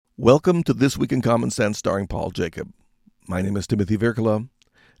Welcome to This Week in Common Sense starring Paul Jacob. My name is Timothy Virkala,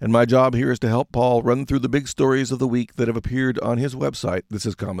 and my job here is to help Paul run through the big stories of the week that have appeared on his website,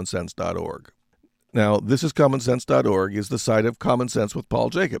 thisiscommonsense.org. Now, thisiscommonsense.org is the site of Common Sense with Paul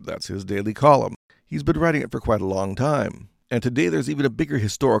Jacob. That's his daily column. He's been writing it for quite a long time. And today there's even a bigger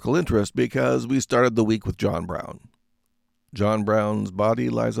historical interest because we started the week with John Brown. John Brown's body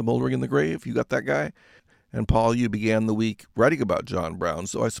lies a moldering in the grave. You got that guy? And Paul, you began the week writing about John Brown,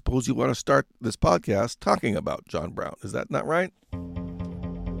 so I suppose you want to start this podcast talking about John Brown. Is that not right?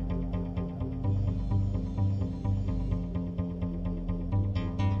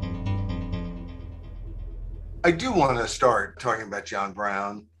 I do want to start talking about John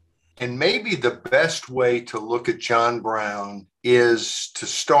Brown. And maybe the best way to look at John Brown is to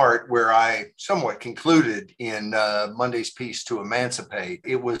start where I somewhat concluded in Monday's piece to Emancipate.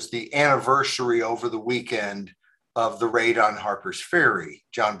 It was the anniversary over the weekend of the raid on Harper's Ferry.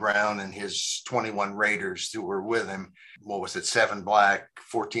 John Brown and his 21 raiders who were with him, 7 black,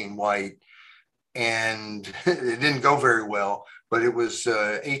 14 white. And it didn't go very well, but it was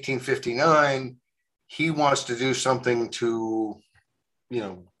 1859. He wants to do something to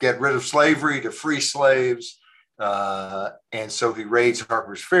get rid of slavery, to free slaves. And so he raids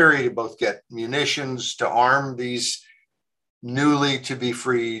Harper's Ferry to both get munitions to arm these newly to be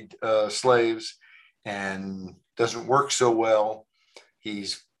freed slaves, and doesn't work so well.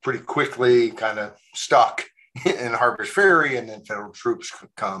 He's pretty quickly kind of stuck in Harper's Ferry, and then federal troops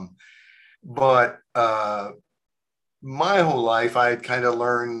come. But my whole life, I had kind of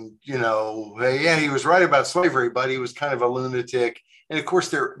learned, hey, yeah, he was right about slavery, but he was kind of a lunatic. And of course,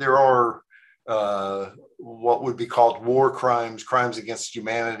 there are what would be called war crimes, crimes against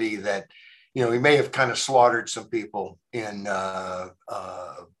humanity that, he may have kind of slaughtered some people in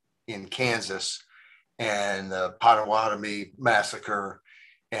Kansas, and the Potawatomi massacre.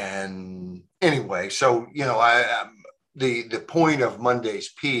 And anyway, so, the point of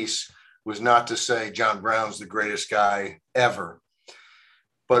Monday's piece was not to say John Brown's the greatest guy ever,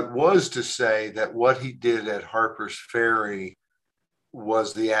 but was to say that what he did at Harper's Ferry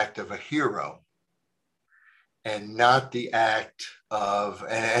was the act of a hero, and not the act of,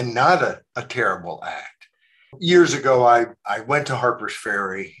 and not a terrible act. Years ago, I went to Harper's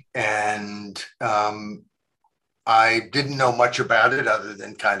Ferry, and I didn't know much about it other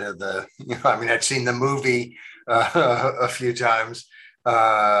than kind of I'd seen the movie a few times.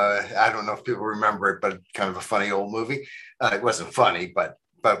 I don't know if people remember it, but kind of a funny old movie. It wasn't funny, but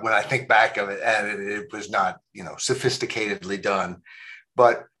when I think back of it, it was not, sophisticatedly done.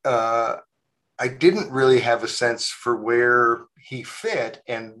 But I didn't really have a sense for where he fit.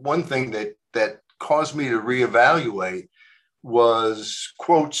 And one thing that caused me to reevaluate was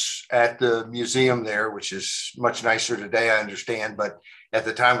quotes at the museum there, which is much nicer today, I understand. But at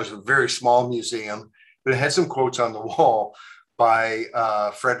the time, it was a very small museum, but it had some quotes on the wall by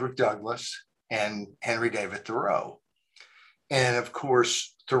Frederick Douglass and Henry David Thoreau. And of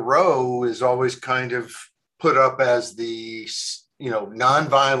course, Thoreau is always kind of put up as the,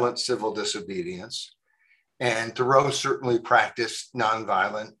 nonviolent civil disobedience. And Thoreau certainly practiced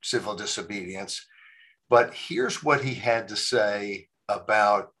nonviolent civil disobedience. But here's what he had to say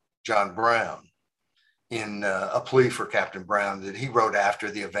about John Brown in a plea for Captain Brown that he wrote after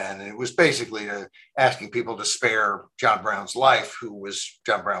the event. And it was basically asking people to spare John Brown's life,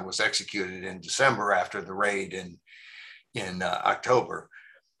 John Brown was executed in December after the raid in October.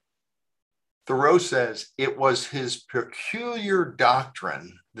 Thoreau says, "It was his peculiar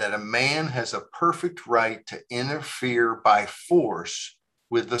doctrine that a man has a perfect right to interfere by force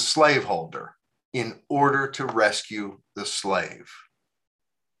with the slaveholder in order to rescue the slave."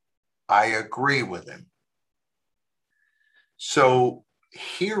 I agree with him. So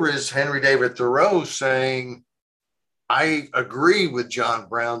here is Henry David Thoreau saying, I agree with John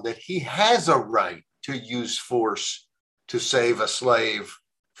Brown that he has a right to use force to save a slave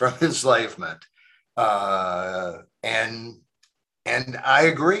from enslavement. And I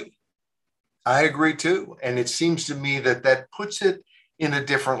agree. I agree too. And it seems to me that puts it in a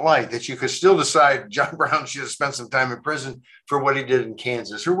different light, that you could still decide John Brown should have spent some time in prison for what he did in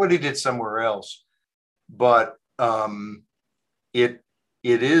Kansas or what he did somewhere else. But it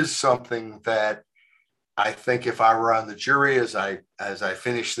is something that I think if I were on the jury, as I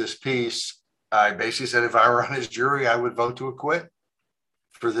finish this piece, I basically said if I were on his jury, I would vote to acquit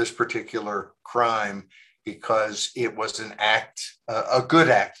for this particular crime, because it was an act, a good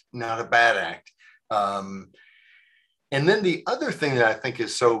act, not a bad act. And then the other thing that I think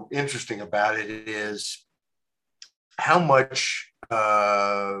is so interesting about it is how much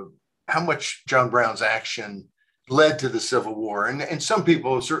John Brown's action led to the Civil War. And some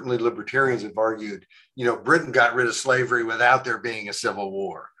people, certainly libertarians, have argued, Britain got rid of slavery without there being a Civil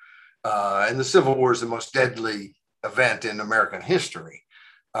War. And the Civil War is the most deadly event in American history.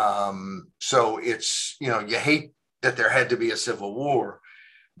 So it's, you hate that there had to be a Civil War.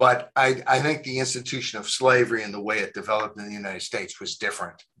 But I think the institution of slavery and the way it developed in the United States was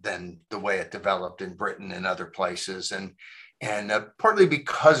different than the way it developed in Britain and other places. And partly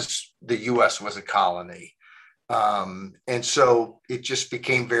because the U.S. was a colony. And so it just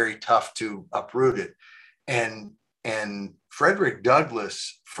became very tough to uproot it. And Frederick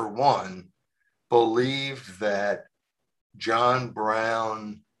Douglass, for one, believed that John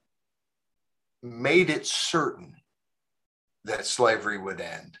Brown made it certain that slavery would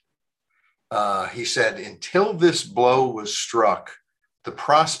end. He said, until this blow was struck, the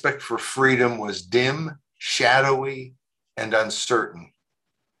prospect for freedom was dim, shadowy, and uncertain.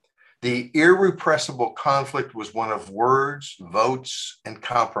 The irrepressible conflict was one of words, votes, and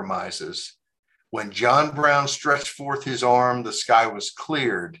compromises. When John Brown stretched forth his arm, the sky was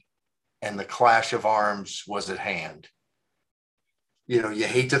cleared and the clash of arms was at hand. You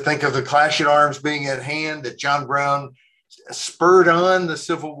hate to think of the clash of arms being at hand, that John Brown spurred on the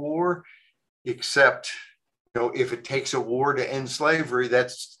Civil War, except, if it takes a war to end slavery,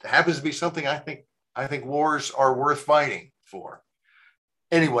 that happens to be something I think wars are worth fighting for.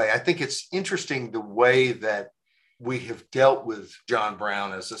 Anyway, I think it's interesting the way that we have dealt with John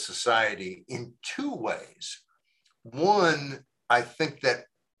Brown as a society in two ways. One, I think that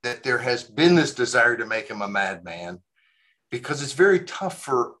there has been this desire to make him a madman, because it's very tough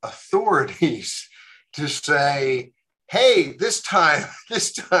for authorities to say, hey, this time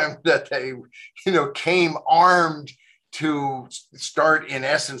that they, came armed to start, in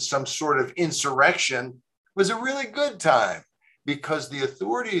essence, some sort of insurrection was a really good time, because the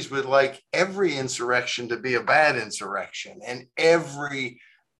authorities would like every insurrection to be a bad insurrection and every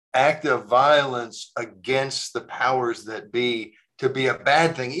act of violence against the powers that be to be a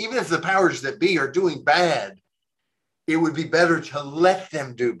bad thing. Even if the powers that be are doing bad, it would be better to let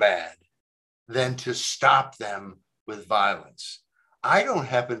them do bad than to stop them with violence. I don't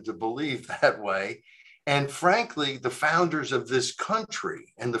happen to believe that way. And frankly, the founders of this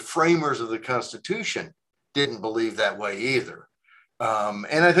country and the framers of the Constitution didn't believe that way either.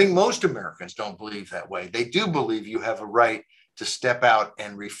 And I think most Americans don't believe that way. They do believe you have a right to step out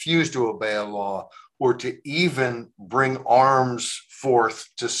and refuse to obey a law, or to even bring arms forth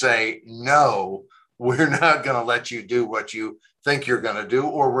to say, no, we're not going to let you do what you think you're going to do,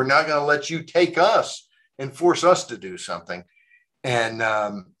 or we're not going to let you take us and force us to do something. And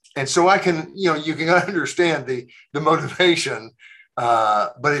so I can, you can understand the motivation,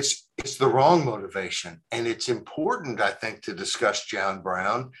 but it's the wrong motivation. And it's important, I think, to discuss John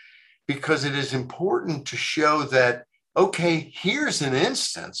Brown, because it is important to show that, okay, here's an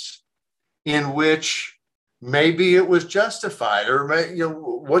instance in which maybe it was justified, or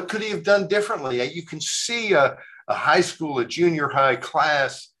what could he have done differently? You can see a high school, a junior high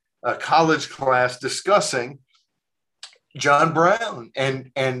class, a college class discussing John Brown,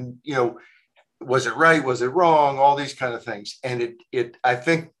 and was it right? Was it wrong? All these kind of things. And I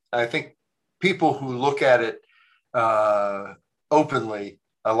think people who look at it openly,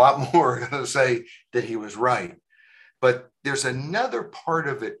 a lot more are going to say that he was right. But there's another part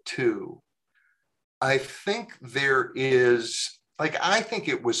of it too. I think there is, I think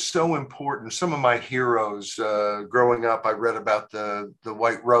it was so important. Some of my heroes growing up, I read about the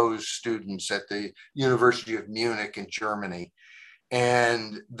White Rose students at the University of Munich in Germany.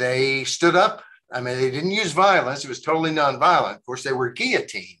 And they stood up. I mean, they didn't use violence. It was totally nonviolent. Of course, they were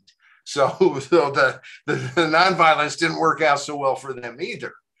guillotined. So the nonviolence didn't work out so well for them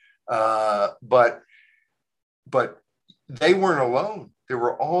either. But they weren't alone. There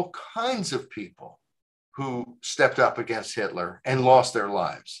were all kinds of people who stepped up against Hitler and lost their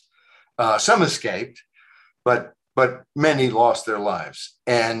lives. Some escaped, but many lost their lives.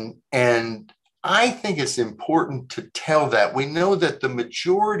 And I think it's important to tell that. We know that the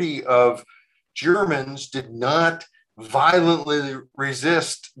majority of Germans did not violently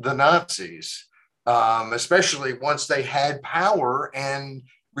resist the Nazis, especially once they had power, and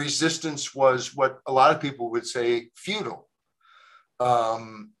resistance was what a lot of people would say futile.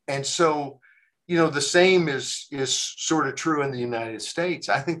 And so, the same is sort of true in the United States.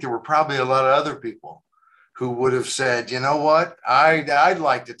 I think there were probably a lot of other people who would have said, you know what, I'd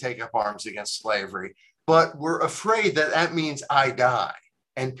like to take up arms against slavery, but we're afraid that means I die.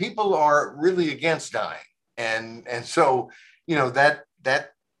 And people are really against dying. And so, that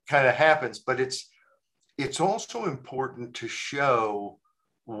kind of happens. But it's also important to show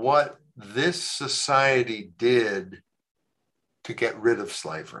what this society did to get rid of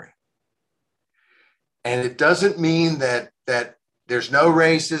slavery. And it doesn't mean that there's no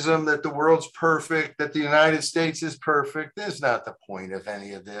racism, that the world's perfect, that the United States is perfect. That's not the point of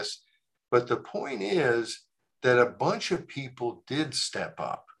any of this. But the point is that a bunch of people did step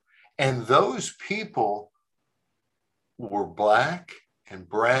up. And those people were Black and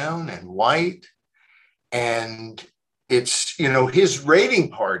brown and white. And it's, his raiding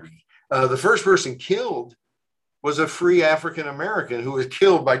party. The first person killed was a free African American who was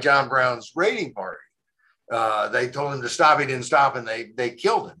killed by John Brown's raiding party. They told him to stop. He didn't stop, and they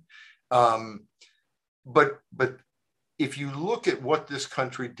killed him. But if you look at what this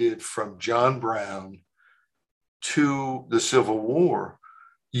country did from John Brown to the Civil War,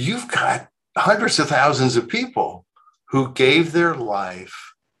 you've got hundreds of thousands of people who gave their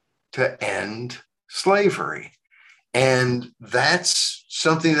life to end slavery. And that's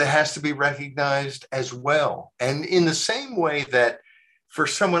something that has to be recognized as well. And in the same way that for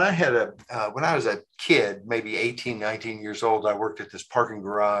someone, when I was a kid, maybe 18, 19 years old, I worked at this parking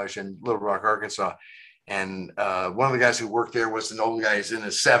garage in Little Rock, Arkansas. And one of the guys who worked there was an old guy who's in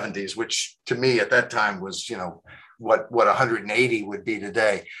his 70s, which to me at that time was, what 180 would be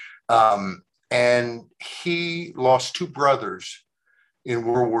today. And he lost two brothers in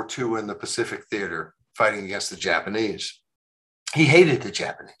World War II in the Pacific Theater fighting against the Japanese. He hated the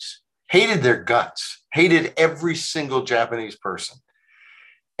Japanese, hated their guts, hated every single Japanese person.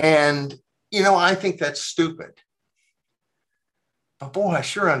 And, I think that's stupid. But boy, I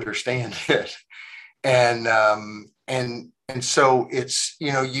sure understand it. And so it's,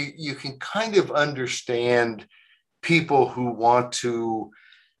 you can kind of understand people who want to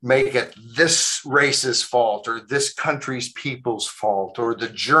make it this race's fault or this country's people's fault, or the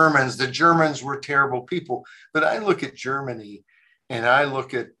Germans were terrible people. But I look at Germany and I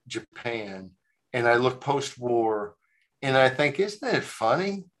look at Japan and I look post-war and I think, isn't it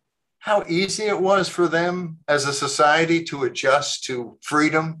funny how easy it was for them as a society to adjust to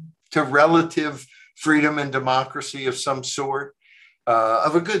freedom, to relative freedom and democracy of some sort,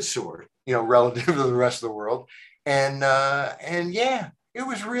 of a good sort, relative to the rest of the world. And yeah, it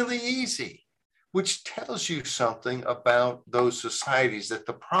was really easy, which tells you something about those societies, that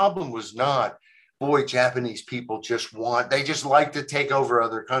the problem was not, boy, Japanese people they just like to take over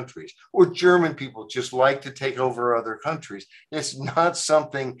other countries, or German people just like to take over other countries. It's not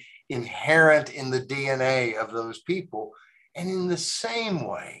something inherent in the DNA of those people. And in the same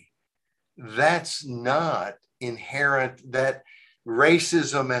way, that's not inherent, that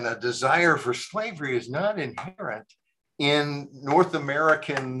racism and a desire for slavery is not inherent in North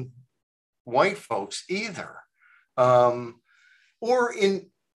American white folks either, or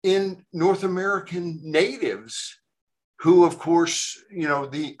in North American natives, who, of course,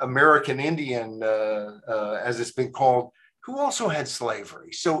 the American Indian, as it's been called, who also had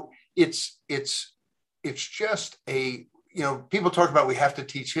slavery. So it's just people talk about we have to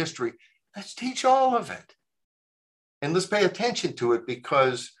teach history. Let's teach all of it. And let's pay attention to it,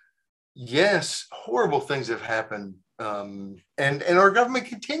 because yes, horrible things have happened. And our government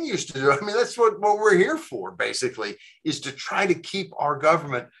continues to do. I mean, that's what we're here for, basically, is to try to keep our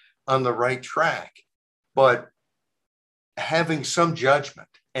government on the right track. But having some judgment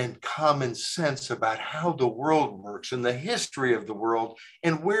and common sense about how the world works and the history of the world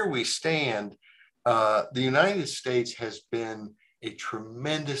and where we stand, the United States has been a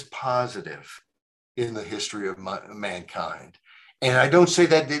tremendous positive in the history of mankind. And I don't say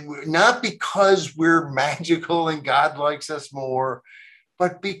that not because we're magical and God likes us more,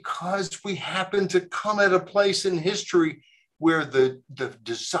 but because we happen to come at a place in history where the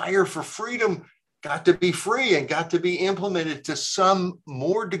desire for freedom got to be free and got to be implemented to some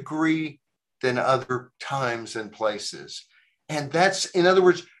more degree than other times and places. And that's, in other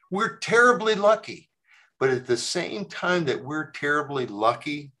words, we're terribly lucky. But at the same time that we're terribly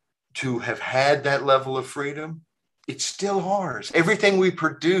lucky to have had that level of freedom, it's still ours. Everything we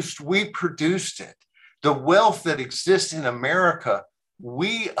produced it. The wealth that exists in America,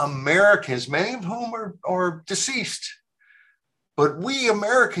 we Americans, many of whom are deceased, but we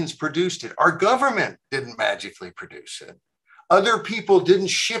Americans produced it. Our government didn't magically produce it. Other people didn't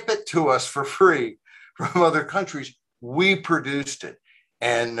ship it to us for free from other countries. We produced it.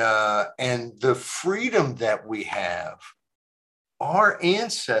 And the freedom that we have, our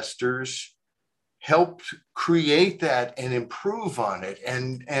ancestors helped create that and improve on it.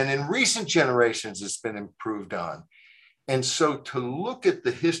 And in recent generations, it's been improved on. And so to look at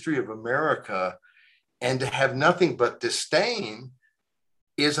the history of America and to have nothing but disdain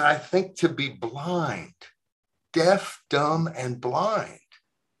is, I think, to be blind, deaf, dumb, and blind.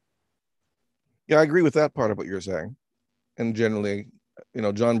 Yeah, I agree with that part of what you're saying. And generally,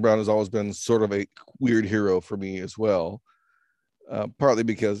 John Brown has always been sort of a weird hero for me as well. Partly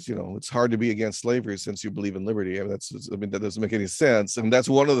because it's hard to be against slavery since you believe in liberty. That doesn't make any sense, and that's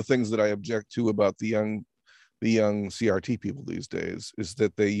one of the things that I object to about the young CRT people these days, is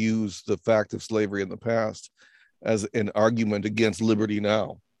that they use the fact of slavery in the past as an argument against liberty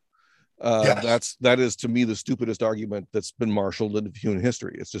now. Yes. That is, to me, the stupidest argument that's been marshaled in human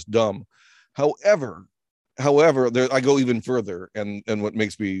history. It's just dumb. However, I go even further, and what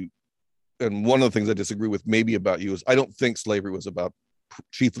makes me, and one of the things I disagree with maybe about you is I don't think slavery was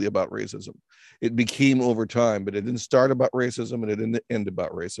chiefly about racism. It became over time, but it didn't start about racism and it didn't end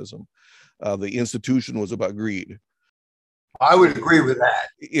about racism. The institution was about greed. I would agree with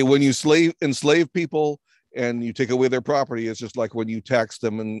that. When you enslave people and you take away their property, it's just like when you tax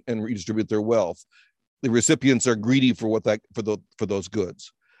them and redistribute their wealth. The recipients are greedy for for those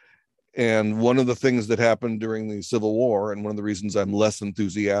goods. And one of the things that happened during the Civil War, and one of the reasons I'm less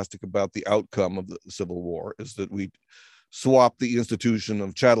enthusiastic about the outcome of the Civil War, is that we swapped the institution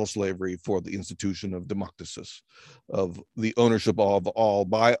of chattel slavery for the institution of democrasis, of the ownership of all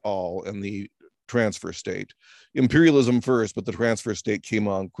by all, and the transfer state. Imperialism first, but the transfer state came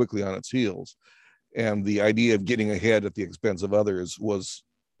on quickly on its heels. And the idea of getting ahead at the expense of others was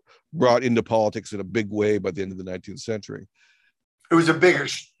brought into politics in a big way by the end of the 19th century. It was a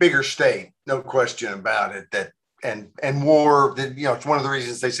bigger state, no question about it. That and war, it's one of the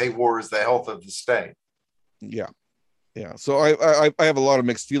reasons they say war is the health of the state. Yeah. So I have a lot of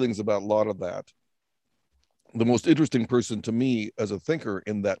mixed feelings about a lot of that. The most interesting person to me as a thinker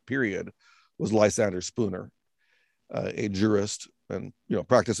in that period was Lysander Spooner, a jurist and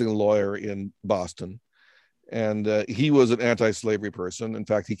practicing lawyer in Boston. And he was an anti-slavery person. In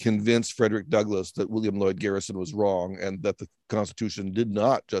fact, he convinced Frederick Douglass that William Lloyd Garrison was wrong and that the Constitution did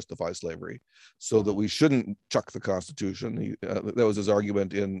not justify slavery, so that we shouldn't chuck the Constitution. That was his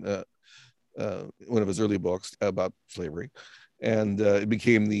argument in one of his early books about slavery. And it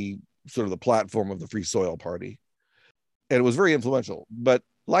became the sort of the platform of the Free Soil Party. And it was very influential. But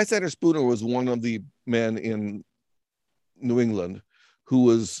Lysander Spooner was one of the men in New England who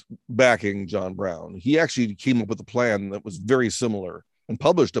was backing John Brown. He actually came up with a plan that was very similar and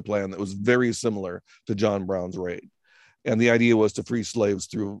published a plan that was very similar to John Brown's raid. And the idea was to free slaves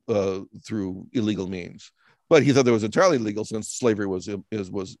through illegal means. But he thought that was entirely legal since slavery was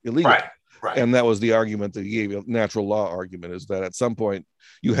illegal. Right. And that was the argument that he gave, a natural law argument, is that at some point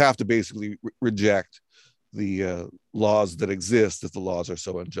you have to basically reject the laws that exist if the laws are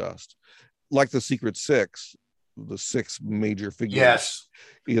so unjust. Like the Secret Six, the six major figures, yes,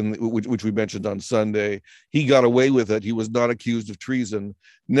 in which we mentioned on Sunday. He got away with it. He was not accused of treason.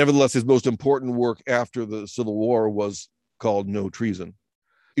 Nevertheless, his most important work after the Civil War was called No Treason.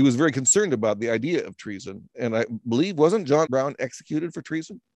 He was very concerned about the idea of treason. And I believe, wasn't John Brown executed for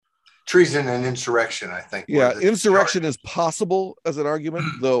treason? Treason and insurrection, I think. Yeah, insurrection is possible as an argument,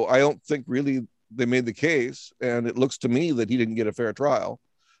 though I don't think really they made the case. And it looks to me that he didn't get a fair trial.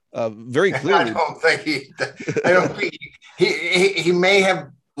 Very clearly. I don't think he may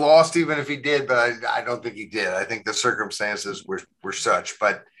have lost even if he did, but I don't think he did. I think the circumstances were such,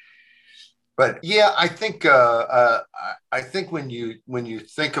 but yeah, I think when you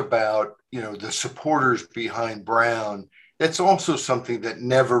think about the supporters behind Brown, that's also something that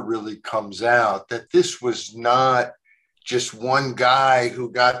never really comes out, that this was not just one guy who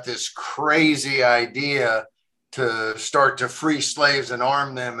got this crazy idea to start to free slaves and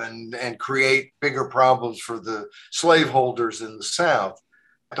arm them and create bigger problems for the slaveholders in the South.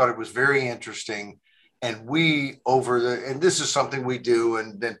 I thought it was very interesting. And and this is something we do,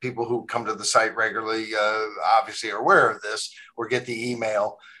 and then people who come to the site regularly obviously are aware of this or get the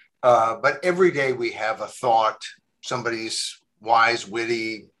email. But every day we have a thought, somebody's wise,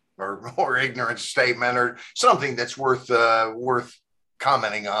 witty, or ignorant statement or something that's worth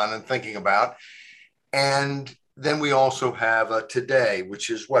commenting on and thinking about. And then we also have a today, which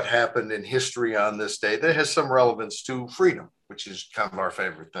is what happened in history on this day that has some relevance to freedom, which is kind of our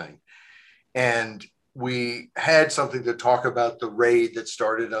favorite thing. And we had something to talk about the raid that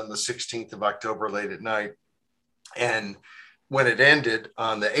started on the 16th of October late at night, and when it ended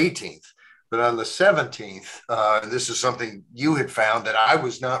on the 18th. But on the 17th, this is something you had found that I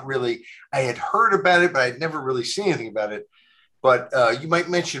had heard about it, but I'd never really seen anything about it. But you might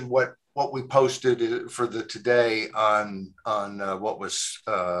mention what we posted for the today on what was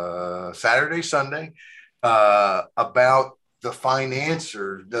Sunday, about the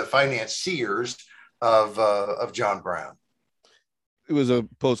financiers of John Brown. It was a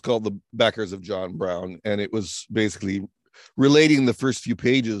post called "The Backers of John Brown," and it was basically relating the first few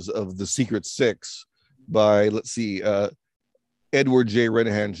pages of The Secret Six by, let's see, Edward J.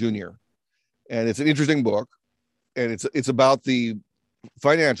 Renahan Jr. And it's an interesting book, and it's about the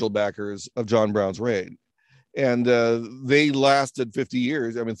financial backers of John Brown's raid. And they lasted 50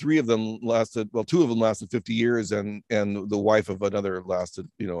 years. I mean, three of them lasted, well, two of them lasted 50 years, and the wife of another lasted,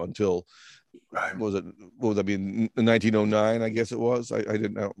 until, Right. what would that be, 1909, I guess it was. I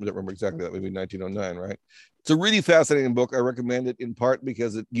don't remember exactly. That would be 1909, right? It's a really fascinating book. I recommend it in part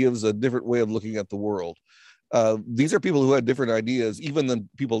because it gives a different way of looking at the world. These are people who had different ideas, even than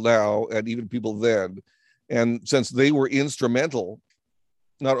people now, and even people then. And since they were instrumental,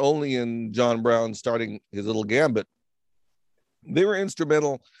 not only in John Brown starting his little gambit, they were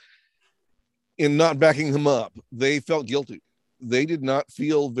instrumental in not backing him up. They felt guilty. They did not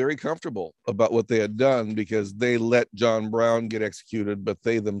feel very comfortable about what they had done because they let John Brown get executed, but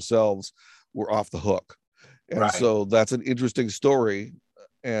they themselves were off the hook. And Right. So that's an interesting story.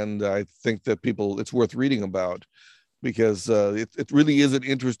 And I think that it's worth reading about, because it really is an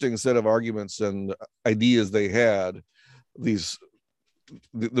interesting set of arguments and ideas they had,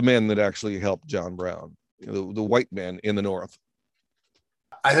 the men that actually helped John Brown, the white men in the North.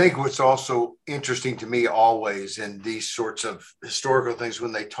 I think what's also interesting to me always in these sorts of historical things,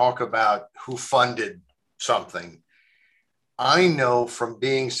 when they talk about who funded something, I know from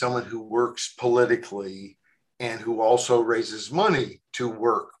being someone who works politically and who also raises money to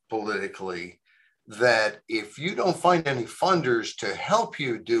work politically, that if you don't find any funders to help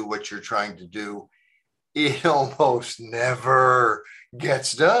you do what you're trying to do, it almost never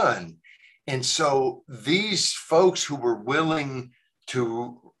gets done. And so these folks who were willing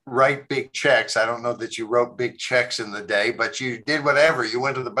to write big checks, I don't know that you wrote big checks in the day, but you did whatever. You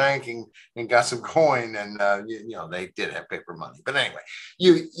went to the bank and got some coin, and they did have paper money. But anyway,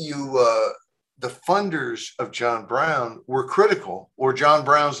 the funders of John Brown were critical, or John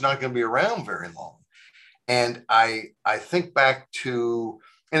Brown's not going to be around very long. And I think back to,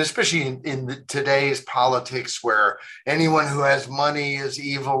 and especially in today's politics, where anyone who has money is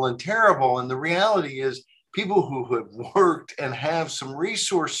evil and terrible. And the reality is, people who have worked and have some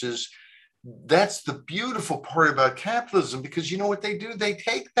resources, that's the beautiful part about capitalism, because you know what they do? They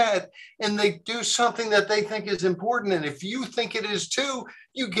take that and they do something that they think is important. And if you think it is too,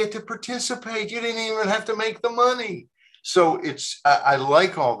 you get to participate. You didn't even have to make the money. So I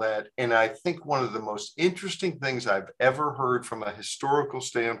like all that. And I think one of the most interesting things I've ever heard from a historical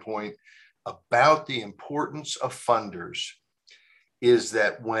standpoint about the importance of funders is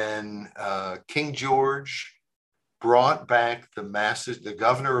that when King George brought back the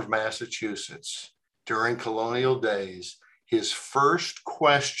governor of Massachusetts during colonial days, his first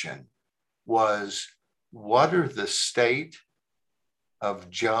question was, what are the state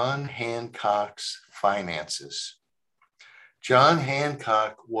of John Hancock's finances? John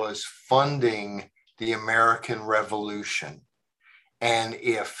Hancock was funding the American Revolution. And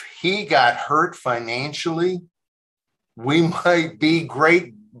if he got hurt financially, we might be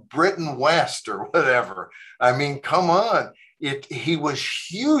Great Britain West or whatever. I mean, come on. He was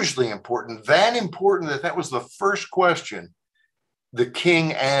hugely important, that important that was the first question the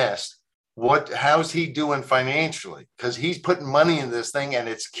king asked. How's he doing financially? Because he's putting money in this thing and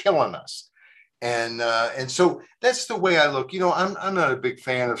it's killing us. And so that's the way I look. I'm not a big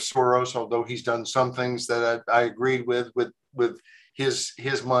fan of Soros, although he's done some things that I agreed with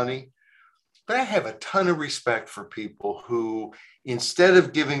his money. But I have a ton of respect for people who, instead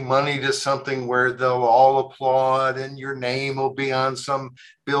of giving money to something where they'll all applaud and your name will be on some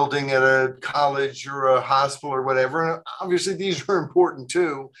building at a college or a hospital or whatever, and obviously these are important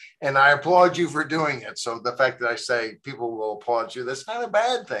too, and I applaud you for doing it. So the fact that I say people will applaud you, that's not a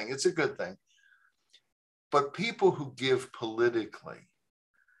bad thing. It's a good thing. But people who give politically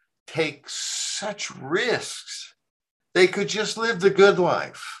take such risks. They could just live the good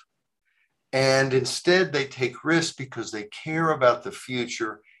life. And instead, they take risks because they care about the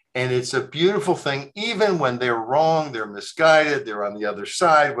future. And it's a beautiful thing, even when they're wrong, they're misguided, they're on the other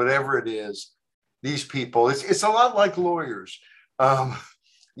side, whatever it is. These people, it's a lot like lawyers.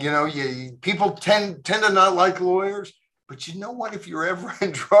 People tend to not like lawyers. But you know what? If you're ever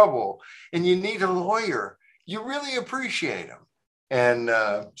in trouble and you need a lawyer, you really appreciate them. And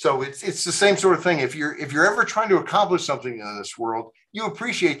so it's the same sort of thing. If you're ever trying to accomplish something in this world, you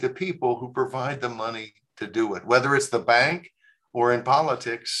appreciate the people who provide the money to do it, whether it's the bank or in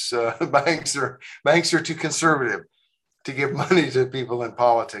politics. Banks are too conservative to give money to people in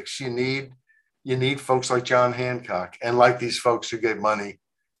politics. You need folks like John Hancock and like these folks who gave money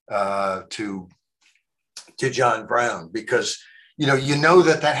to John Brown, because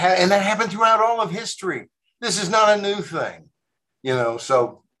that happened throughout all of history. this is not a new thing, I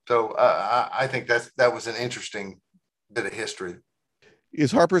think that was an interesting bit of history.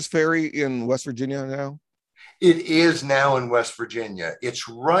 Is Harper's Ferry in West Virginia now? It is now in West Virginia. It's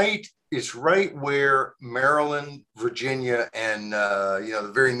right where Maryland, Virginia, and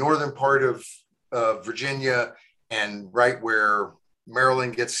the very northern part of Virginia, and right where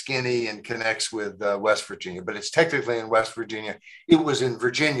Maryland gets skinny and connects with West Virginia. But it's technically in West Virginia. It was in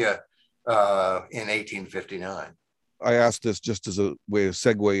Virginia in 1859. I asked this just as a way of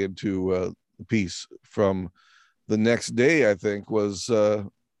segue into the piece. From the next day, I think, was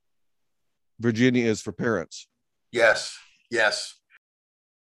Virginia is for parents. Yes.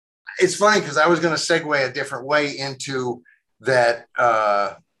 It's funny because I was going to segue a different way into that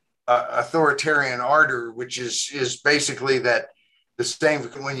authoritarian ardor, which is basically that the same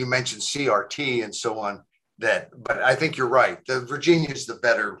when you mentioned CRT and so on. But I think you're right. The Virginia is the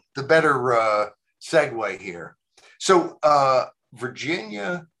better segue here. So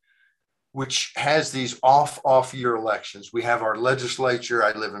Virginia, which has these off year elections, we have our legislature.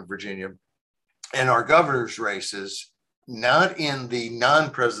 I live in Virginia. And our governor's races, not in the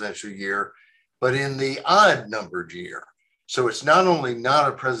non-presidential year, but in the odd numbered year. So it's not only not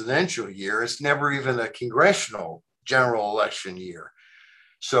a presidential year, it's never even a congressional general election year.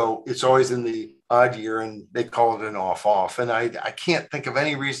 So it's always in the odd year, and they call it an off. And I can't think of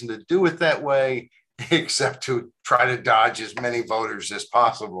any reason to do it that way, except to try to dodge as many voters as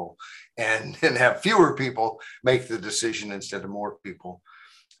possible and have fewer people make the decision instead of more people.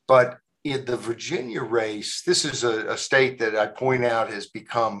 But in the Virginia race, this is a state that I point out has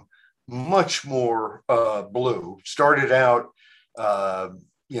become much more blue. Started out,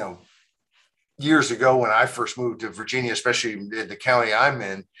 years ago when I first moved to Virginia, especially in the county I'm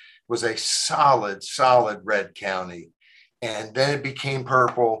in, was a solid red county. And then it became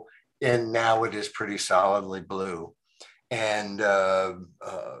purple, and now it is pretty solidly blue. And the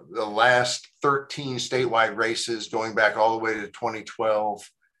last 13 statewide races, going back all the way to 2012,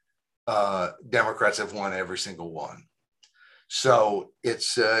 Democrats have won every single one. So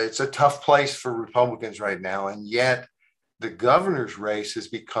it's a tough place for Republicans right now. And yet the governor's race has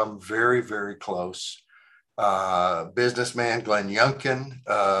become very, very close. Businessman Glenn Youngkin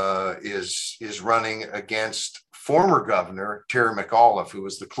is running against former governor Terry McAuliffe, who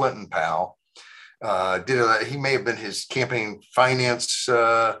was the Clinton pal. He may have been his campaign finance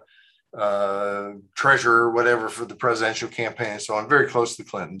treasurer, whatever, for the presidential campaign. So I'm very close to the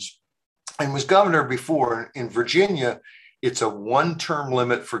Clintons. And was governor before. In Virginia, it's a one-term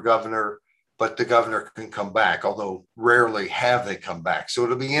limit for governor, but the governor can come back, although rarely have they come back. So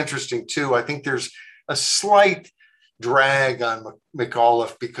it'll be interesting too. I think there's a slight drag on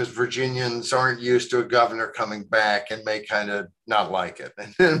McAuliffe because Virginians aren't used to a governor coming back and may kind of not like it.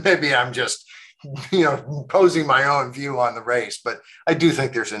 And maybe I'm just, posing my own view on the race, but I do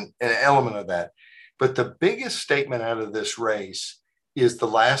think there's an element of that. But the biggest statement out of this race is the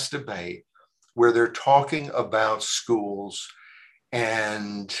last debate where they're talking about schools,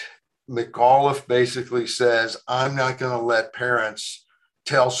 and McAuliffe basically says, I'm not going to let parents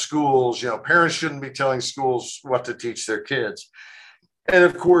tell schools, parents shouldn't be telling schools what to teach their kids. And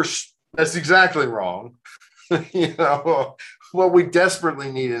of course, that's exactly wrong. What we desperately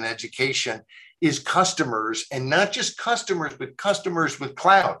need in education is customers, and not just customers, but customers with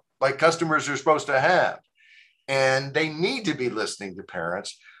clout, like customers are supposed to have. And they need to be listening to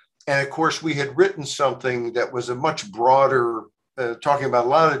parents. And of course, we had written something that was a much broader, talking about a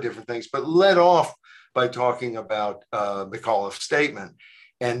lot of different things, but led off by talking about McAuliffe's statement.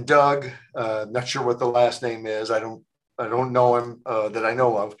 And Doug, not sure what the last name is. I don't know him that I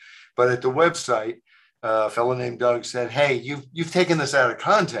know of, but at the website, a fellow named Doug said, "Hey, you've taken this out of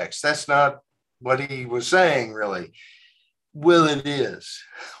context. That's not what he was saying, really." Well, it is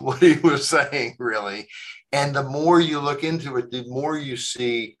what he was saying, really. And the more you look into it, the more you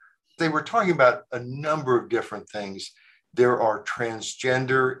see they were talking about a number of different things. There are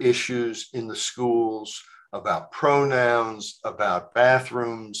transgender issues in the schools, about pronouns, about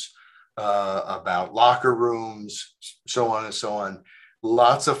bathrooms, about locker rooms, so on and so on.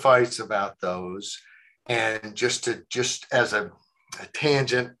 Lots of fights about those. And just as a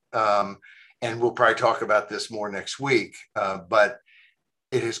tangent, and we'll probably talk about this more next week, but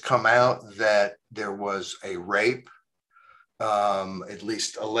it has come out that there was a rape, at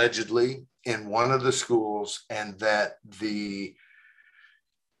least allegedly, in one of the schools, and that the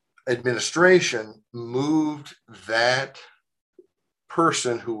administration moved that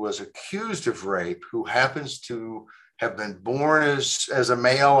person who was accused of rape, who happens to have been born as a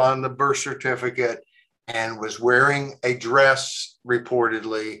male on the birth certificate and was wearing a dress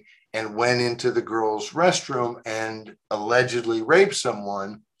reportedly, and went into the girls' restroom and allegedly raped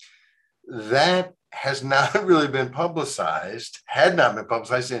someone. That has not really been publicized, had not been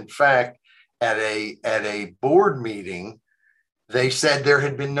publicized. In fact, at a board meeting, they said there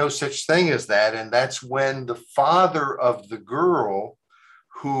had been no such thing as that. And that's when the father of the girl,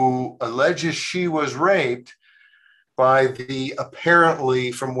 who alleges she was raped by the,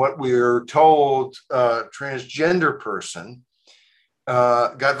 apparently, from what we're told, transgender person,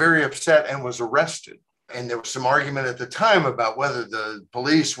 got very upset and was arrested. And there was some argument at the time about whether the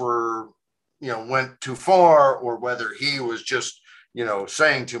police went too far, or whether he was just,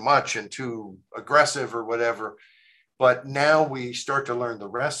 saying too much and too aggressive or whatever. But now we start to learn the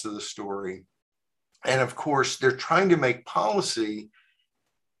rest of the story. And of course, they're trying to make policy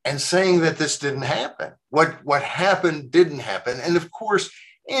and saying that this didn't happen. What happened didn't happen. And of course,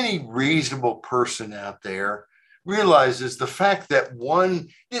 any reasonable person out there realizes the fact that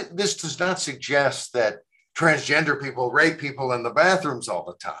this does not suggest that transgender people rape people in the bathrooms all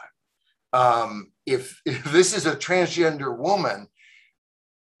the time. If this is a transgender woman,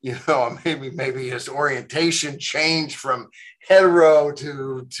 maybe his orientation changed from hetero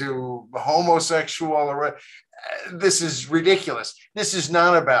to homosexual, or this is ridiculous. This is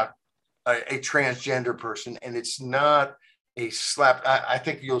not about a transgender person, and it's not a slap. I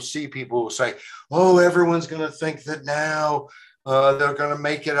think you'll see people who say, "Oh, everyone's going to think that now they're going to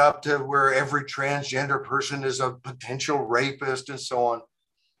make it up to where every transgender person is a potential rapist," and so on.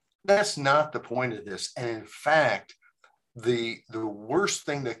 That's not the point of this. And in fact, the worst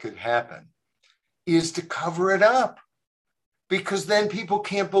thing that could happen is to cover it up, because then people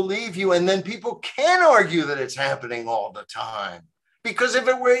can't believe you, and then people can argue that it's happening all the time. Because if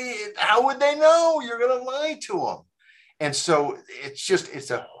it were, how would they know? You're going to lie to them. And so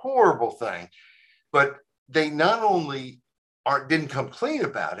it's a horrible thing. But they not only didn't complain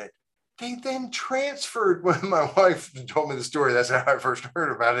about it, they then transferred. When my wife told me the story, that's how I first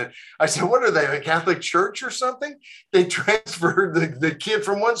heard about it. I said, what are they, a Catholic church or something? They transferred the kid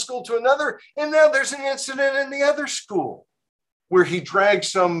from one school to another, and now there's an incident in the other school where he dragged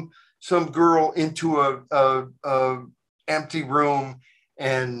some girl into a empty room.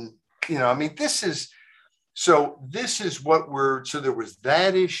 And, this is what so there was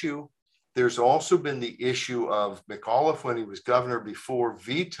that issue. There's also been the issue of McAuliffe, when he was governor before,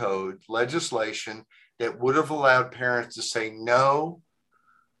 vetoed legislation that would have allowed parents to say, no,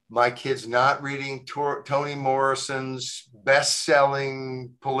 my kid's not reading Toni Morrison's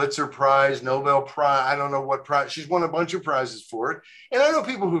best-selling Pulitzer Prize, Nobel Prize, I don't know what prize. She's won a bunch of prizes for it. And I know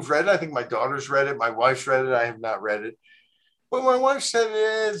people who've read it. I think my daughter's read it. My wife's read it. I have not read it. But my wife said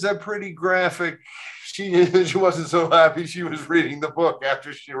it's a pretty graphic. She wasn't so happy she was reading the book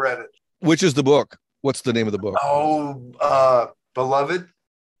after she read it. Which is the book? What's the name of the book? Beloved.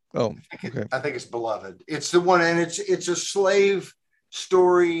 Oh, okay. I think it's Beloved. It's the one, and it's a slave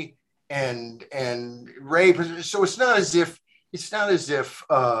story and rape. So it's not as if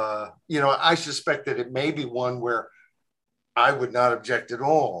I suspect that it may be one where I would not object at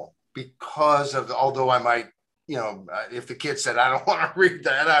all, because of although I might, if the kid said I don't want to read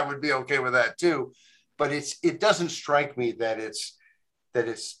that, I would be okay with that too. But it doesn't strike me that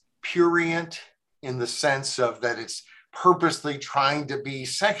it's prurient in the sense of that it's purposely trying to be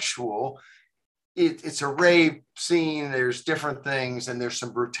sexual. It's a rape scene. There's different things, and there's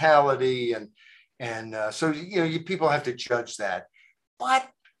some brutality, and so people have to judge that. But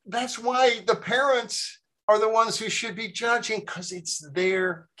that's why the parents are the ones who should be judging, because it's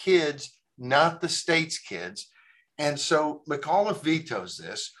their kids, not the state's kids. And so McAuliffe vetoes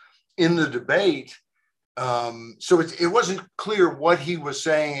this in the debate. So it wasn't clear what he was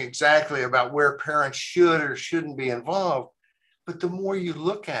saying exactly about where parents should or shouldn't be involved. But the more you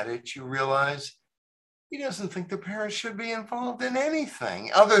look at it, you realize he doesn't think the parents should be involved in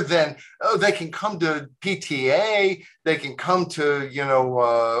anything other than, they can come to PTA, they can come to,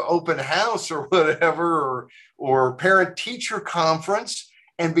 open house or whatever, or parent teacher conference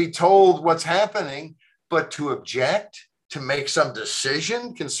and be told what's happening, but to object, to make some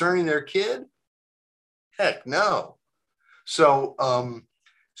decision concerning their kid, heck no. So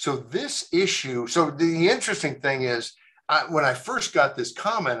this issue, so the interesting thing is, when I first got this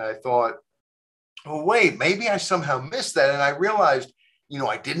comment, I thought, oh, wait, maybe I somehow missed that. And I realized,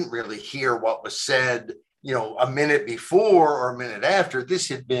 I didn't really hear what was said, a minute before or a minute after. This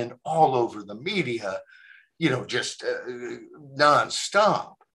had been all over the media, just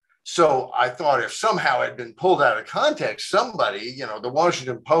nonstop. So I thought if somehow it had been pulled out of context, somebody, the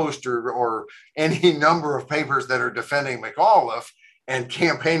Washington Post or any number of papers that are defending McAuliffe and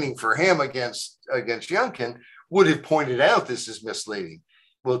campaigning for him against Youngkin would have pointed out this is misleading.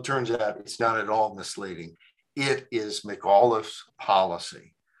 Well, it turns out it's not at all misleading. It is McAuliffe's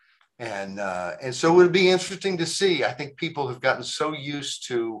policy. And so it would be interesting to see. I think people have gotten so used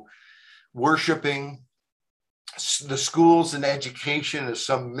to worshiping the schools and education as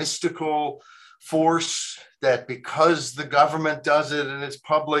some mystical force that because the government does it and it's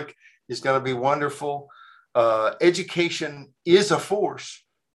public is going to be wonderful. Education is a force.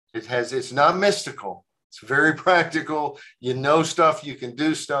 It's not mystical. It's very practical. You know stuff, you can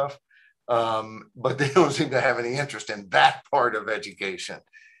do stuff, but they don't seem to have any interest in that part of education.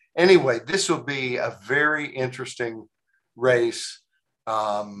 Anyway, this will be a very interesting race.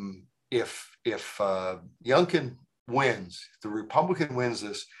 If Youngkin wins, if the Republican wins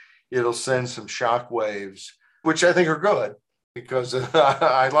this, it'll send some shock waves, which I think are good because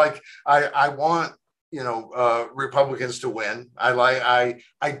I want Republicans to win. I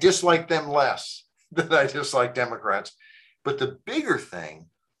dislike them less than I dislike Democrats, but the bigger thing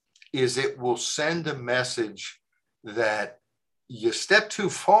is it will send a message that you step too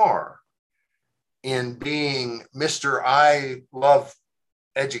far in being Mr. I love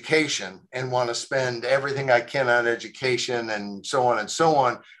education and want to spend everything I can on education and so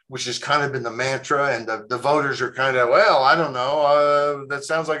on, which has kind of been the mantra. And the voters are kind of, well, I don't know. That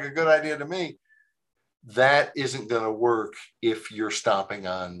sounds like a good idea to me. That isn't going to work if you're stomping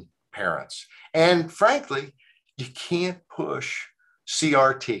on parents. And frankly, you can't push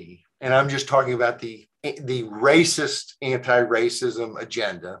CRT. And I'm just talking about the racist anti-racism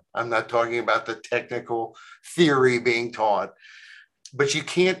agenda. I'm not talking about the technical theory being taught, but you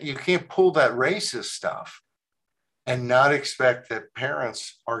can't pull that racist stuff and not expect that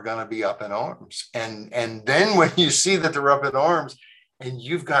parents are going to be up in arms. And then when you see that they're up in arms and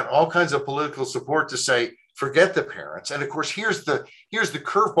you've got all kinds of political support to say, forget the parents. And of course, here's the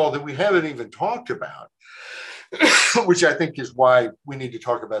curveball that we haven't even talked about, which I think is why we need to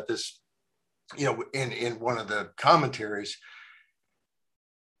talk about this, in one of the commentaries.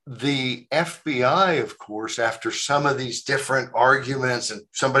 The FBI, of course, after some of these different arguments and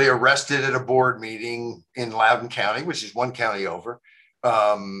somebody arrested at a board meeting in Loudoun County, which is one county over,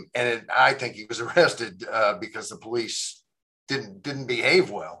 I think he was arrested because the police didn't behave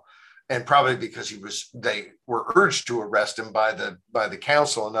well, and probably because they were urged to arrest him by the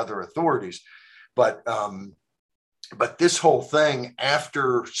council and other authorities. But this whole thing,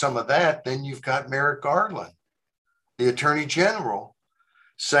 after some of that, then you've got Merrick Garland, the Attorney General,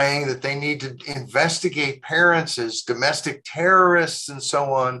 saying that they need to investigate parents as domestic terrorists and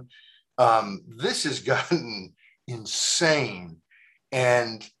so on. This has gotten insane.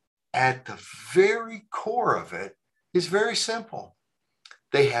 And at the very core of it is very simple.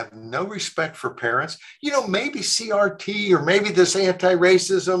 They have no respect for parents. Maybe CRT or maybe this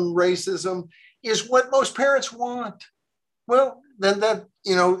racism is what most parents want. Well, then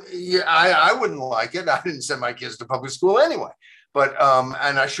I wouldn't like it. I didn't send my kids to public school anyway. But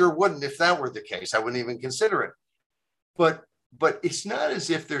and I sure wouldn't if that were the case. I wouldn't even consider it. But it's not as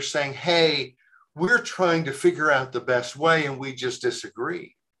if they're saying, hey, we're trying to figure out the best way and we just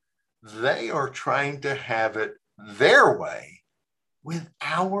disagree. They are trying to have it their way with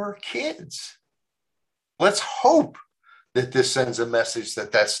our kids. Let's hope that this sends a message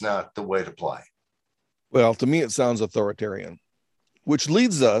that that's not the way to play. Well, to me, it sounds authoritarian, which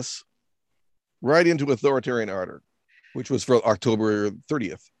leads us right into authoritarian ardor, which was for October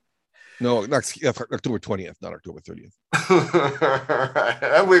 30th. No, October 20th, not October 30th.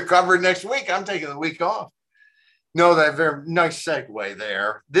 We're covered next week. I'm taking the week off. No, that very nice segue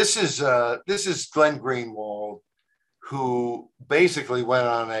there. This is Glenn Greenwald, who basically went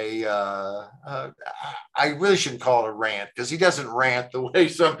on I really shouldn't call it a rant because he doesn't rant the way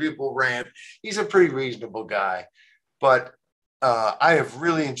some people rant. He's a pretty reasonable guy, but I have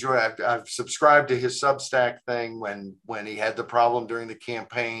really enjoyed. I've subscribed to his Substack thing when he had the problem during the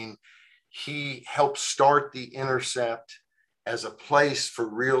campaign. He helped start The Intercept as a place for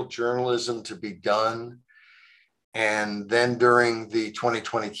real journalism to be done. And then during the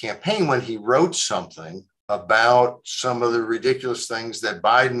 2020 campaign, when he wrote something about some of the ridiculous things that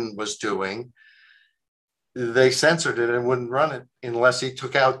Biden was doing, they censored it and wouldn't run it unless he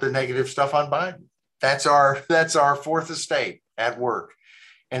took out the negative stuff on Biden. That's our fourth estate at work.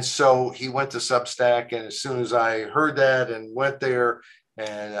 And so he went to Substack, and as soon as I heard that and went there,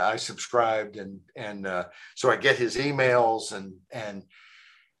 and I subscribed, and so I get his emails, and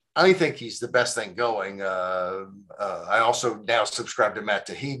I think he's the best thing going. I also now subscribe to Matt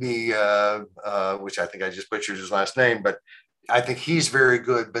Taibbi, which I think I just butchered his last name, but I think he's very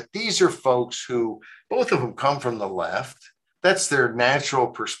good. But these are folks who, both of them come from the left. That's their natural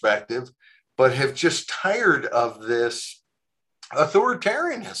perspective, but have just tired of this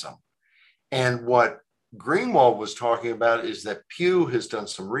authoritarianism. And what Greenwald was talking about is that Pew has done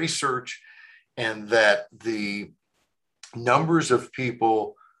some research, and that the numbers of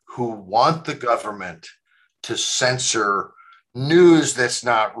people who want the government to censor news that's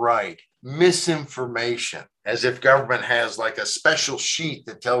not right, misinformation, as if government has like a special sheet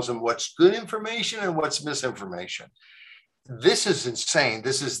that tells them what's good information and what's misinformation. This is insane.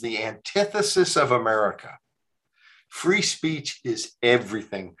 This is the antithesis of America. Free speech is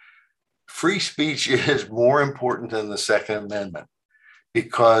everything. Free speech is more important than the Second Amendment,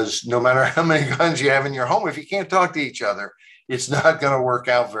 because no matter how many guns you have in your home, if you can't talk to each other, it's not going to work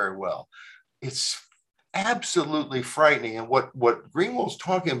out very well. It's absolutely frightening. And what Greenwald's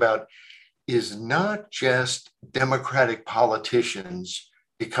talking about is not just Democratic politicians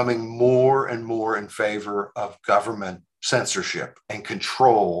becoming more and more in favor of government censorship and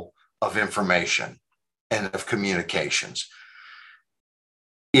control of information and of communications.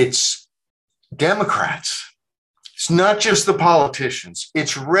 It's Democrats. It's not just the politicians.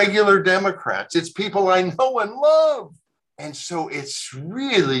 It's regular Democrats. It's people I know and love. And so it's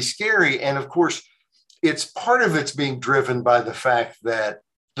really scary. And of course, it's part of it's being driven by the fact that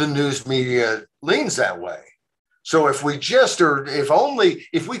the news media leans that way. So if we just, or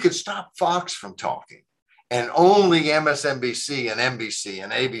if we could stop Fox from talking, and only MSNBC and NBC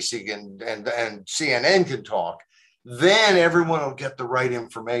and ABC and CNN can talk, then everyone will get the right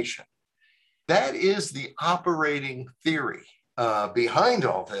information. That is the operating theory behind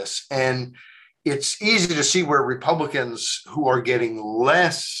all this. And it's easy to see where Republicans who are getting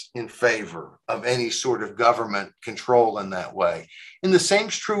less in favor of any sort of government control in that way. And the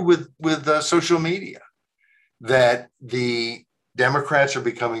same's true with social media, that the Democrats are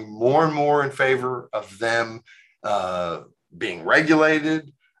becoming more and more in favor of them being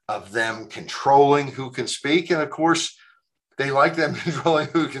regulated, of them controlling who can speak. And of course, they like them controlling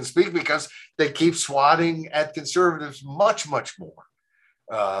who can speak because they keep swatting at conservatives much, much more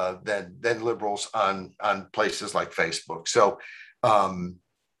than liberals on places like Facebook. So an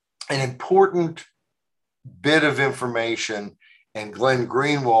important bit of information, and Glenn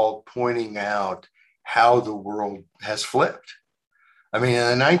Greenwald pointing out how the world has flipped. I mean,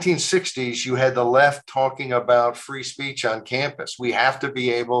 in the 1960s, you had the left talking about free speech on campus. We have to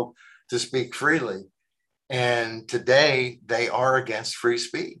be able to speak freely. And today they are against free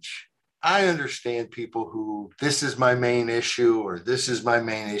speech. I understand people who, this is my main issue, or this is my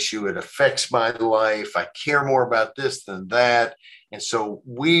main issue. It affects my life. I care more about this than that. And so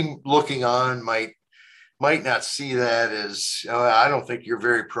we looking on might not see that as, I don't think you're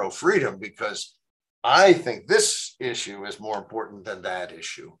very pro-freedom because I think this issue is more important than that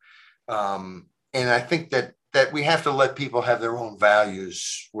issue. And I think that we have to let people have their own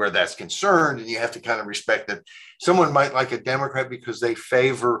values where that's concerned. And you have to kind of respect that someone might like a Democrat because they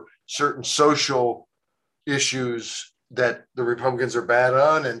favor certain social issues that the Republicans are bad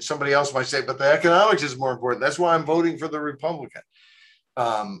on. And somebody else might say, but the economics is more important. That's why I'm voting for the Republican,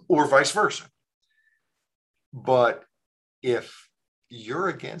 or vice versa. But if you're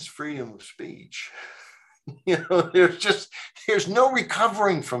against freedom of speech, there's no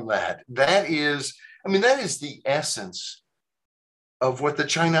recovering from that. That is the essence of what the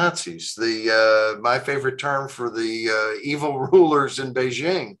Chinazis, my favorite term for the evil rulers in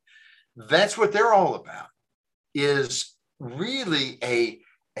Beijing, that's what they're all about, is really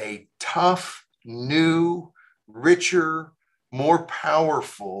a tough, new, richer, more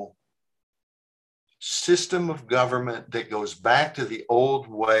powerful system of government that goes back to the old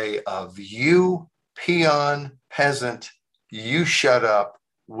way of you, peon, peasant, you shut up,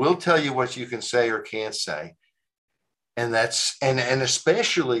 we'll tell you what you can say or can't say. And that's, and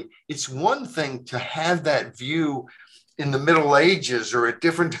especially, it's one thing to have that view in the Middle Ages or at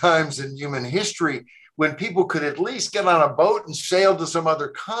different times in human history when people could at least get on a boat and sail to some other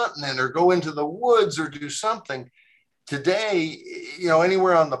continent or go into the woods or do something. Today,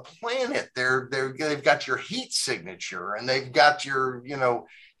 anywhere on the planet, they've got your heat signature and they've got your,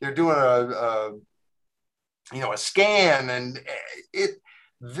 they're doing a scan, and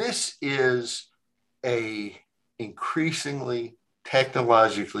this is a increasingly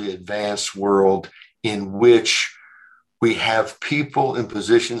technologically advanced world in which we have people in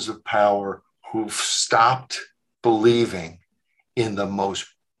positions of power who've stopped believing in the most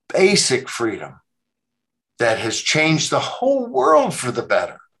basic freedom that has changed the whole world for the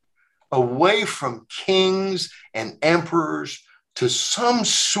better, away from kings and emperors to some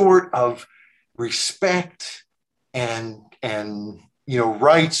sort of respect and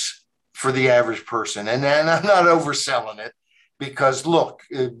rights for the average person. And I'm not overselling it, because look,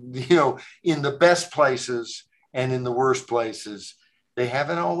 in the best places and in the worst places, they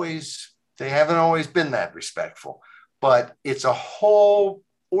haven't always been that respectful. But it's a whole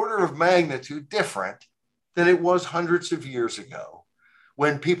order of magnitude different than it was hundreds of years ago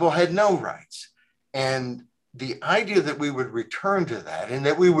when people had no rights. And the idea that we would return to that, and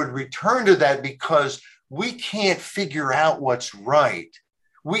that we would return to that because we can't figure out what's right,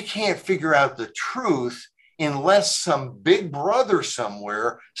 we can't figure out the truth unless some big brother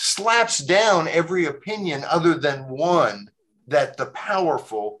somewhere slaps down every opinion other than one that the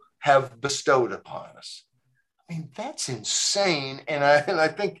powerful have bestowed upon us. I mean, that's insane. And I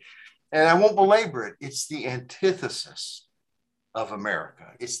think, and I won't belabor it, it's the antithesis of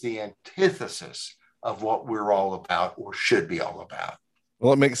America. It's the antithesis of what we're all about, or should be all about.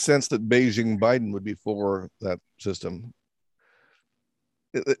 Well, it makes sense that Beijing Biden would be for that system.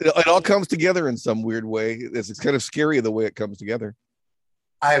 It all comes together in some weird way. It's kind of scary the way it comes together.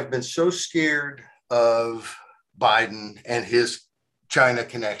 I have been so scared of Biden and his China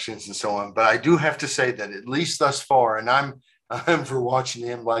connections and so on, but I do have to say that at least thus far, and I'm for watching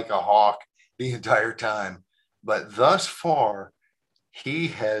him like a hawk the entire time, but thus far, he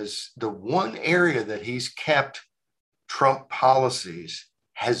has, the one area that he's kept Trump policies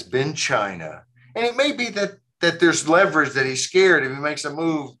has been China. And it may be that there's leverage, that he's scared if he makes a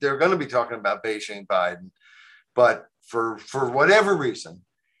move, they're going to be talking about Beijing Biden. But for whatever reason,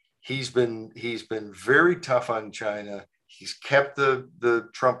 he's been very tough on China. He's kept the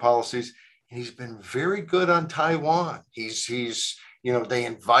Trump policies, and he's been very good on Taiwan. He's they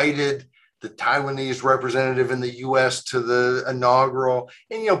invited the Taiwanese representative in the U.S. to the inaugural,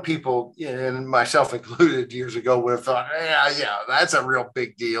 and people, and myself included, years ago would have thought, yeah, that's a real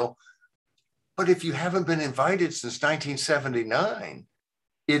big deal. But if you haven't been invited since 1979,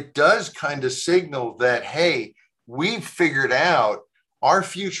 it does kind of signal that, hey, we've figured out our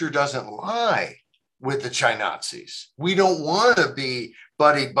future doesn't lie with the Chinazis. We don't want to be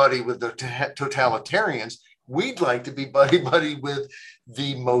buddy-buddy with the totalitarians. We'd like to be buddy-buddy with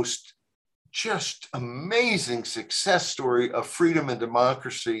the most just amazing success story of freedom and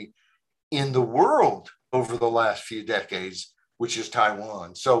democracy in the world over the last few decades, which is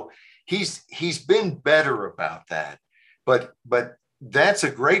Taiwan. So he's been better about that. But that's a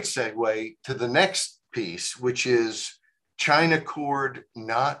great segue to the next piece, which is China cord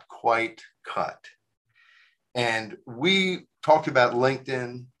not quite cut. And we talked about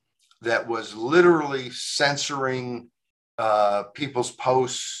LinkedIn that was literally censoring people's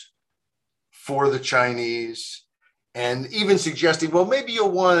posts for the Chinese, and even suggesting, well, maybe you'll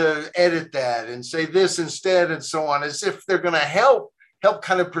want to edit that and say this instead, and so on, as if they're going to help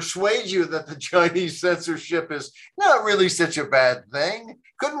kind of persuade you that the Chinese censorship is not really such a bad thing.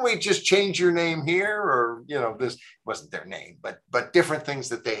 Couldn't we just change your name here? Or, this wasn't their name, but different things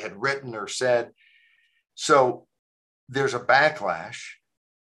that they had written or said. So there's a backlash.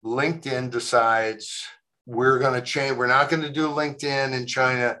 LinkedIn decides we're going to change. We're not going to do LinkedIn in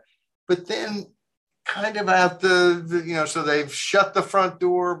China. But then kind of out so they've shut the front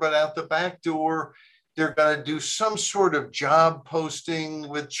door, but out the back door, they're going to do some sort of job posting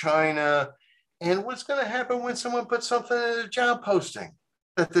with China. And what's going to happen when someone puts something in a job posting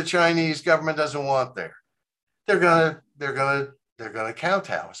that the Chinese government doesn't want there? They're going to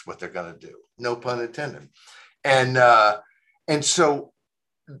kowtow is what they're going to do. No pun intended. And so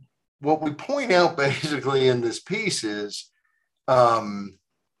what we point out basically in this piece is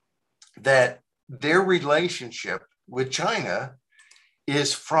that their relationship with China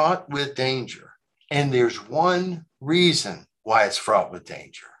is fraught with danger. And there's one reason why it's fraught with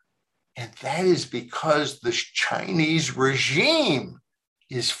danger. And that is because the Chinese regime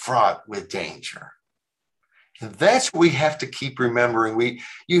is fraught with danger. And that's what we have to keep remembering.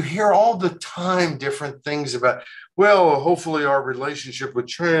 You hear all the time different things about, well, hopefully our relationship with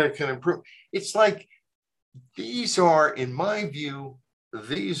China can improve. It's like, these are, in my view,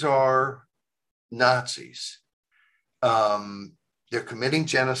 these are Nazis. They're committing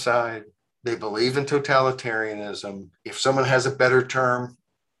genocide. They believe in totalitarianism. If someone has a better term,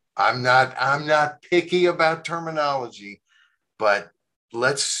 I'm not picky about terminology, but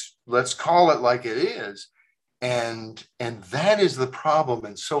let's call it like it is. And that is the problem.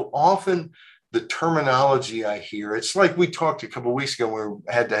 And so often the terminology I hear, it's like we talked a couple of weeks ago where we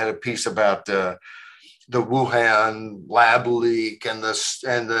had a piece about the Wuhan lab leak and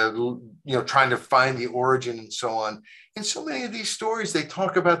the trying to find the origin and so on. In so many of these stories, they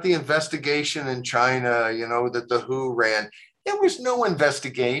talk about the investigation in China, that the WHO ran. There was no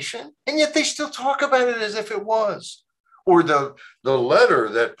investigation, and yet they still talk about it as if it was. Or the letter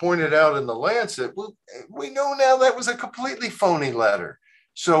that pointed out in the Lancet, we know now that was a completely phony letter.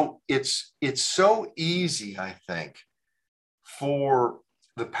 So it's so easy, I think, for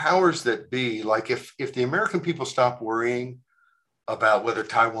the powers that be, like if the American people stop worrying about whether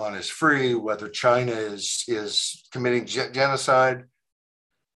Taiwan is free, whether China is committing genocide,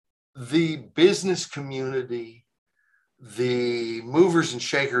 the business community, the movers and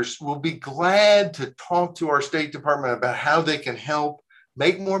shakers will be glad to talk to our State Department about how they can help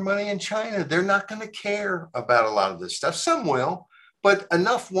make more money in China. They're not going to care about a lot of this stuff. Some will, but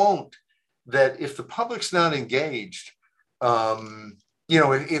enough won't, that if the public's not engaged,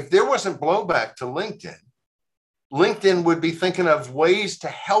 if there wasn't blowback to LinkedIn would be thinking of ways to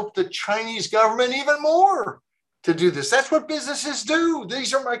help the Chinese government even more to do this. That's what businesses do.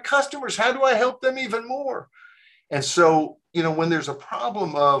 These are my customers. How do I help them even more? And so, when there's a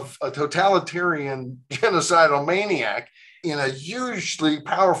problem of a totalitarian genocidal maniac in a hugely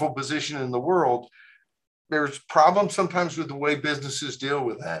powerful position in the world, there's problems sometimes with the way businesses deal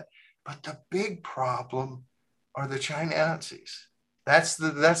with that. But the big problem are the China Nazis. That's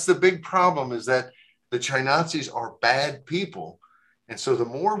the big problem, is that the China Nazis are bad people. And so the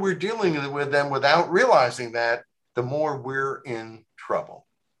more we're dealing with them without realizing that, the more we're in trouble.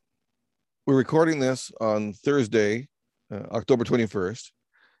 We're recording this on Thursday, October 21st.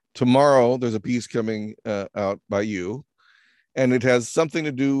 Tomorrow, there's a piece coming out by you, and it has something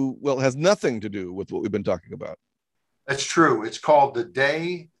to do, well, it has nothing to do with what we've been talking about. That's true. It's called The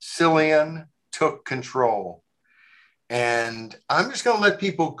Day Cillian Took Control. And I'm just going to let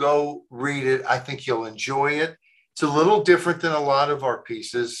people go read it. I think you'll enjoy it. It's a little different than a lot of our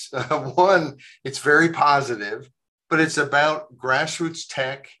pieces. One, it's very positive, but it's about grassroots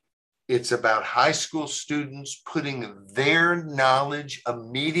tech. It's about high school students putting their knowledge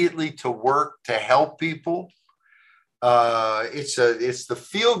immediately to work to help people. It's the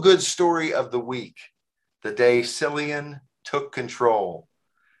feel-good story of the week, The Day Cillian Took Control.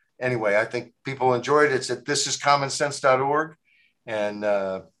 Anyway, I think people enjoyed it. It's at thisiscommonsense.org, and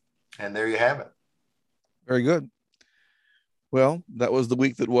there you have it. Very good. Well, that was the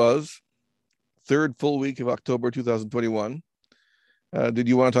week that was. Third full week of October 2021. Did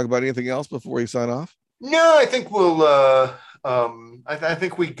you want to talk about anything else before we sign off? No, I think we'll. I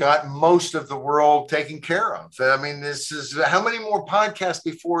think we got most of the world taken care of. I mean, this is how many more podcasts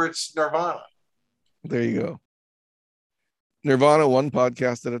before it's Nirvana? There you go. Nirvana, one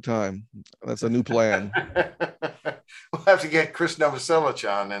podcast at a time. That's a new plan. We'll have to get Krist Novoselic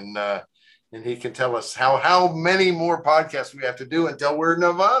on, and he can tell us how many more podcasts we have to do until we're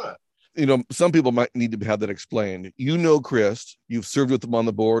Nirvana. Some people might need to have that explained. Krist. You've served with him on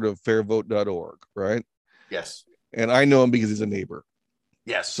the board of fairvote.org, right? Yes. And I know him because he's a neighbor.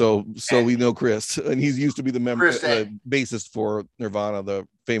 Yes. So we know Krist, and he's used to be the bassist for Nirvana, the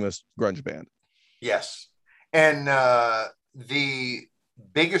famous grunge band. Yes. And the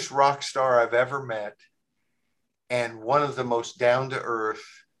biggest rock star I've ever met, and one of the most down-to-earth,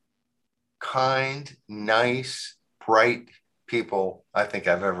 kind, nice, bright people I think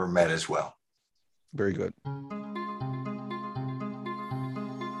I've ever met as well. Very good.